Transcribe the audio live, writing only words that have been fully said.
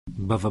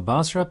Bava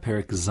Basra,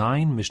 Perek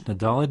Zayin, Mishnah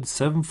Daled,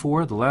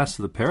 7.4, the last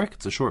of the Perek.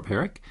 It's a short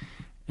Perek.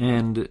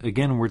 And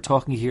again, we're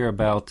talking here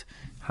about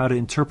how to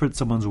interpret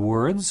someone's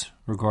words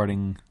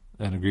regarding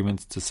an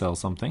agreement to sell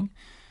something.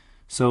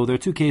 So there are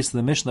two cases in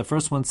the Mishnah. The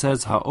first one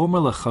says, Ha'omer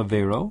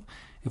lechavero,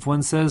 if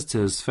one says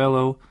to his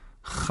fellow,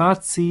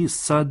 Chatzi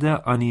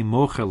sada ani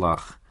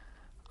mochelach,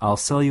 I'll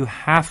sell you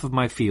half of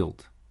my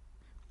field.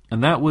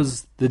 And that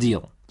was the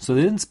deal. So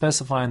they didn't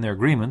specify in their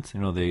agreement,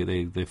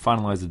 they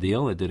finalized the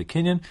deal, they did a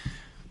kinyan,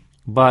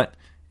 but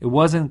it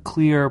wasn't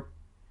clear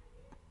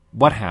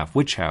what half,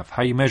 which half,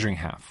 how are you measuring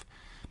half.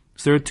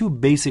 So there are two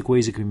basic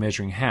ways you can be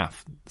measuring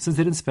half. Since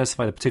they didn't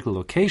specify the particular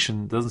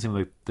location, it doesn't seem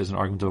like there's an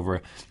argument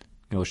over,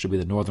 it should be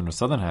the northern or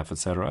southern half,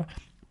 etc.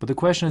 But the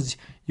question is,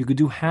 you could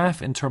do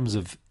half in terms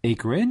of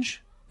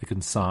acreage, like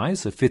in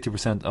size, so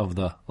 50% of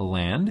the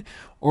land,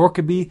 or it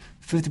could be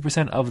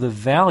 50% of the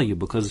value,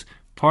 because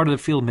part of the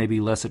field may be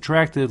less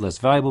attractive, less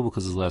valuable,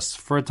 because it's less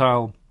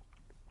fertile,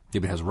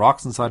 maybe it has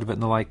rocks inside of it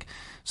and the like.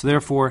 So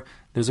therefore,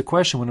 there's a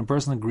question, when a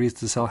person agrees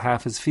to sell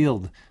half his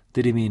field,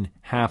 did he mean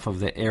half of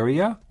the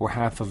area or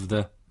half of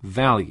the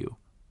value?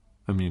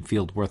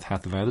 Field worth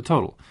half the value of the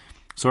total.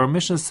 So our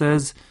Mishnah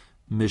says,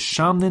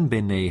 Mishamnin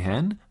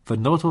b'neihen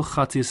v'notel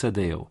chati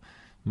sadeo.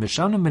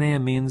 Mishamnin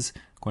b'neihen means,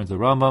 according to the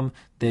Rambam,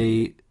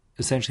 they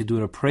essentially do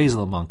an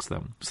appraisal amongst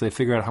them. So they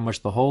figure out how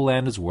much the whole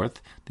land is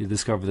worth. They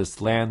discover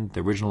this land,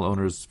 the original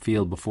owner's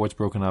field before it's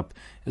broken up,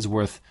 is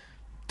worth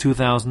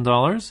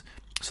 $2,000.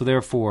 So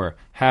therefore,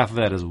 half of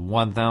that is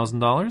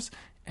 $1,000.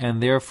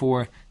 And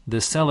therefore,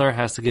 the seller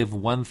has to give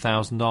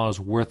 $1,000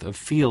 worth of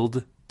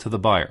field to the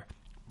buyer.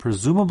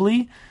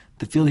 Presumably,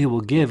 the field he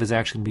will give is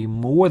actually going to be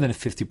more than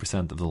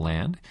 50% of the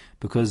land,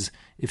 because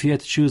if you had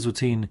to choose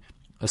between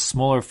a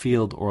smaller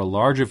field or a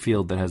larger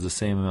field that has the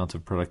same amount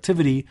of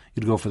productivity,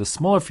 you'd go for the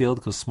smaller field,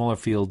 because smaller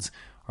fields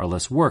are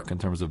less work in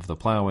terms of the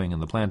plowing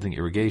and the planting,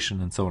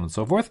 irrigation, and so on and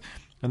so forth.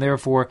 And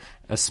therefore,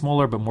 a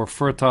smaller but more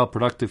fertile,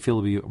 productive field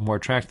will be more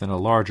attractive than a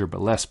larger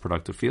but less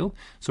productive field.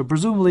 So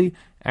presumably,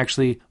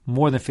 actually,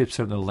 more than 50%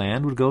 of the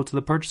land would go to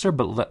the purchaser,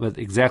 but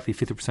exactly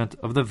 50%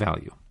 of the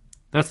value.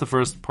 That's the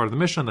first part of the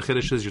Mishnah. And the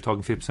Chiddush is you're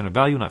talking 50% of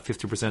value, not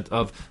 50%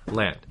 of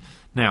land.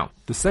 Now,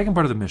 the second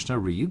part of the Mishnah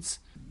reads,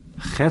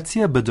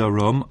 Chetzia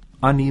b'darom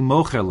ani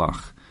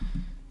mochelach.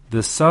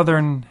 The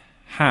southern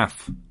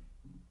half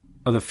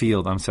of the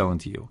field I'm selling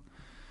to you.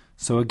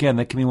 So again,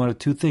 that can mean one of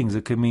two things.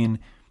 It could mean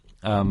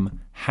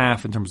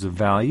half in terms of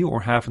value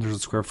or half in terms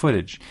of square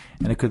footage.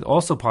 And it could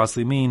also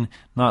possibly mean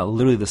not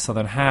literally the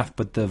southern half,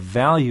 but the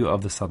value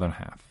of the southern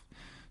half.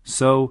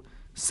 So,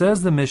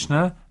 says the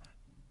Mishnah,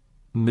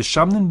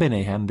 Mishamnin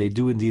b'neihem, they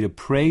do indeed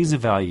appraise the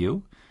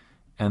value,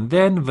 and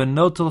then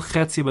v'notel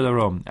chetzi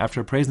b'darom.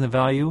 After appraising the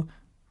value,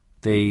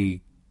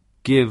 they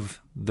give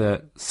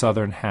the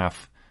southern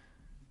half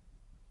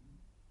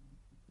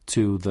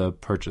to the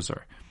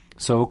purchaser.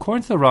 So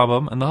according to the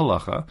Rambam and the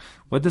Halacha,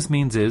 what this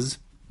means is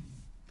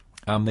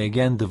they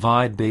again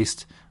divide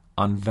based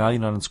on value,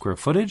 not on square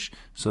footage.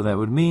 So that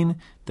would mean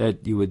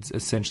that you would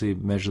essentially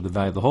measure the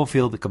value of the whole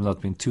field. It comes out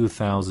to being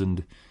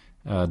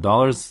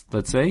 $2,000,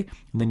 let's say.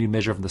 And then you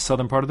measure from the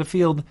southern part of the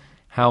field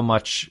how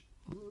much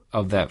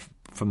of that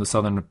from the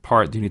southern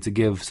part do you need to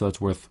give so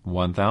it's worth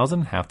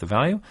 $1,000, half the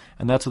value.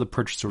 And that's what the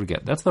purchaser would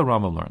get. That's what the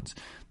Rambam learns.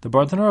 The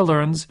Bartanura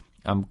learns,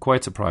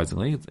 quite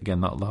surprisingly,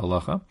 again, not the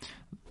Halacha,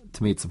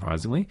 to me it's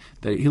surprisingly,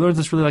 that he learns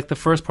this really like the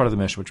first part of the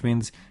Mishnah, which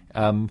means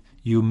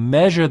you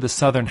measure the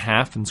southern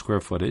half in square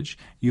footage,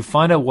 you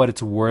find out what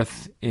it's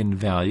worth in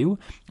value,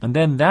 and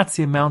then that's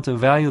the amount of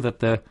value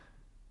that the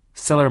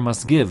seller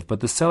must give.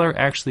 But the seller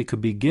actually could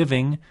be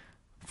giving,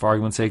 for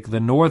argument's sake, the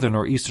northern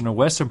or eastern or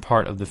western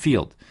part of the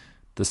field.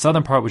 The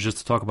southern part was just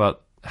to talk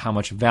about how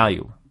much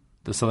value,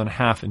 the southern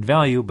half in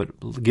value,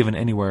 but given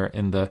anywhere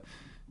in the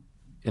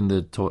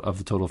of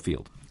the total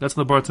field. That's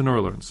what the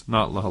Bartanura learns,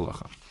 not la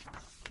halacha.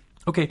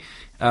 Okay,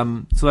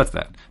 so that's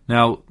that.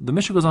 Now, the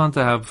Mishnah goes on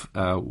to have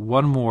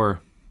one more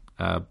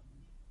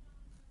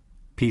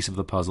piece of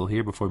the puzzle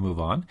here before we move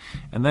on,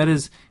 and that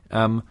is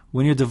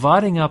when you're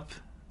dividing up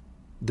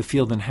the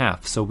field in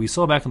half. So we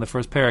saw back in the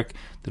first parak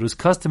that it was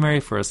customary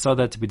for a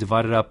sada to be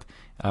divided up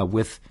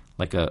with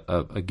like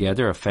a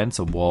gather, a fence,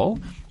 a wall,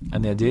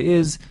 and the idea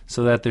is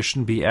so that there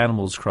shouldn't be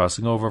animals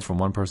crossing over from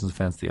one person's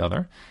fence to the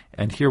other.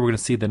 And here we're going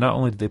to see that not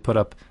only did they put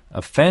up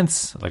a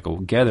fence, like a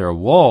gather, a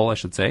wall, I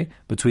should say,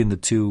 between the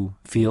two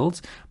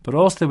fields, but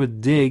also they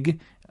would dig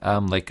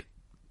like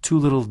two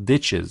little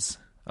ditches,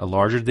 a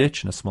larger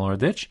ditch and a smaller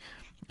ditch,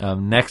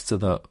 next to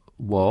the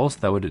walls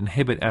that would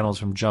inhibit animals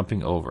from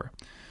jumping over.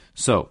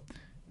 So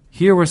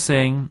here we're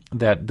saying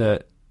that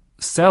the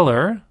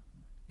seller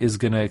is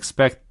going to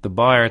expect the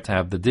buyer to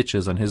have the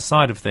ditches on his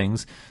side of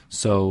things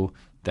so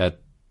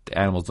that the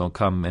animals don't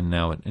come in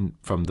now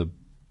from the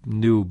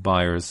new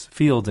buyer's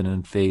field and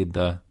invade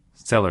the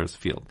seller's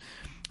field.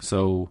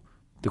 So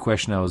the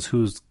question now is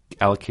who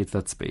allocates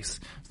that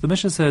space. So the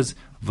Mishnah says,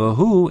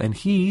 Vahu, and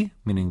he,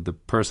 meaning the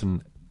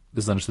person,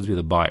 this is understood to be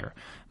the buyer,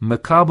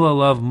 Mekabla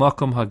alav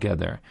makom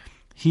hageder.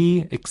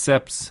 He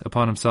accepts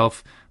upon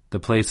himself the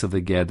place of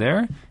the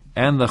geder,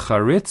 and the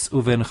charitz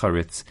uven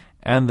charitz,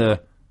 and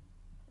the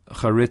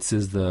charitz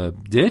is the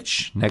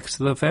ditch next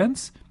to the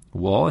fence,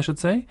 wall, I should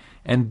say,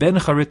 and ben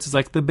charitz is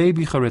like the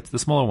baby charitz, the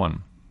smaller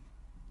one.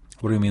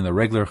 What do you mean, the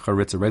regular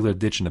charitz, a regular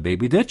ditch and a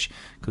baby ditch?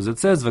 Because it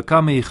says,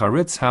 v'kami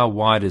charitz, how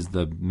wide is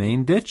the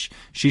main ditch?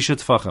 Shisha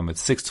tfachim,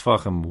 it's 6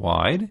 tfachim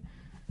wide.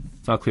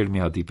 It's not clear to me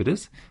how deep it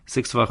is.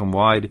 6 tfachim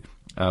wide,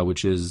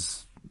 which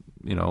is,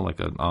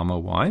 like an amma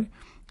wide.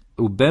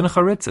 Uben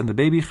charitz, and the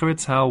baby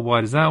charitz, how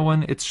wide is that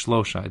one? It's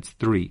shlosha, it's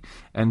 3.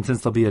 And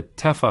since there'll be a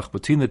tefach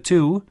between the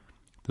two,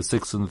 the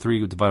 6 and the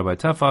 3 divided by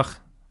tefach,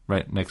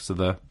 right next to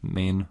the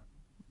main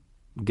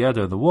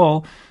gather the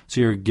wall, so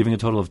you're giving a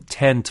total of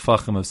 10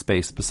 tfachim of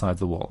space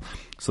besides the wall.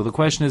 So the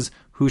question is,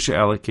 who should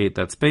allocate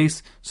that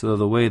space? So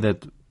the way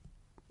that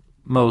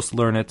most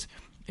learn it,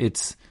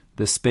 it's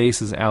the space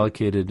is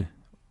allocated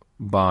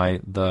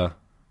by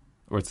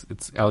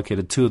it's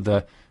allocated to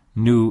the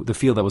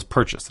field that was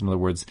purchased. In other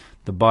words,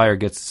 the buyer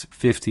gets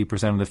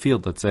 50% of the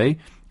field, let's say,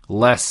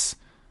 less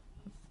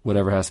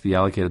whatever has to be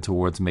allocated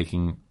towards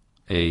making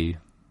a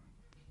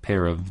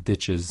pair of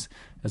ditches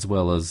as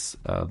well as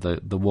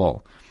the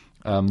wall.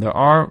 There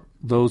are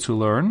those who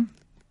learn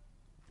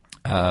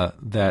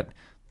that,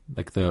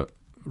 like the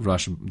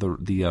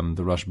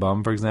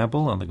Rashbam, for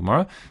example, on the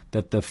Gemara,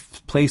 that the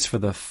place for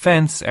the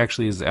fence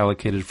actually is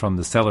allocated from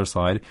the seller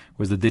side,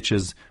 whereas the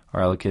ditches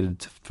are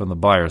allocated from the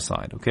buyer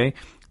side. Okay,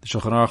 the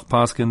Shulchan Aruch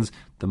paskins,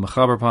 the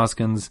Mechaber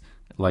paskins,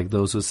 like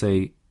those who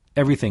say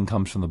everything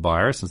comes from the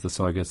buyer, since the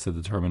seller gets to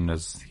determine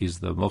as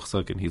he's the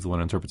muchzak and he's the one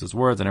who interprets his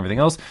words and everything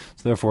else.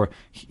 So therefore,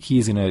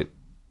 he's going to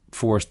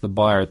force the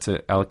buyer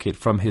to allocate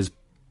from his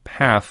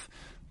half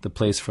the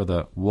place for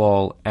the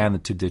wall and the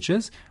 2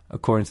 ditches.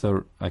 According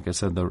to like I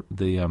said, the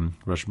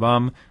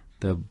Rashbam,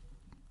 the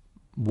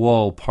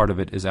wall part of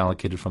it is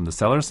allocated from the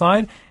seller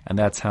side, and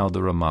that's how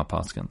the Ramah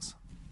paskins.